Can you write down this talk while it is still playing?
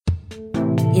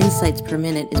Insights Per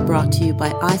Minute is brought to you by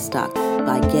iStock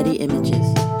by Getty Images.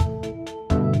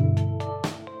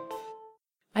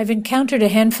 I've encountered a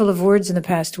handful of words in the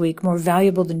past week more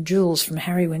valuable than jewels from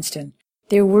Harry Winston.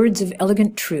 They are words of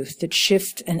elegant truth that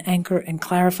shift and anchor and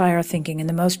clarify our thinking in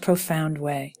the most profound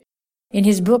way. In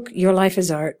his book, Your Life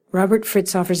is Art, Robert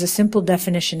Fritz offers a simple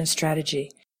definition of strategy.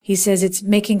 He says it's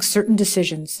making certain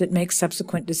decisions that make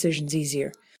subsequent decisions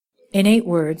easier. In 8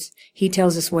 words, he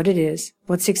tells us what it is,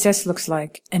 what success looks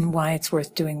like, and why it's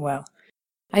worth doing well.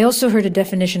 I also heard a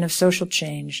definition of social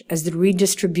change as the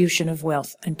redistribution of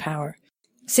wealth and power.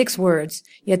 6 words,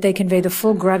 yet they convey the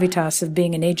full gravitas of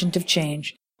being an agent of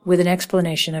change with an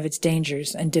explanation of its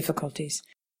dangers and difficulties.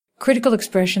 Critical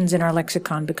expressions in our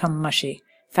lexicon become mushy,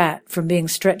 fat from being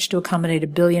stretched to accommodate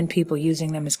 1 billion people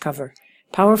using them as cover.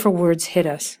 Powerful words hit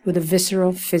us with a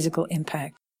visceral, physical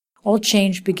impact. All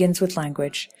change begins with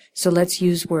language, so let's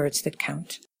use words that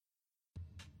count.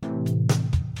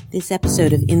 This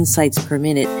episode of Insights Per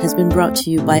Minute has been brought to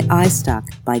you by iStock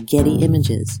by Getty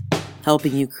Images,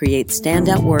 helping you create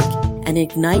standout work and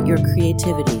ignite your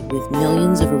creativity with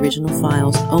millions of original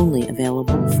files only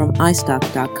available from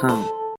iStock.com.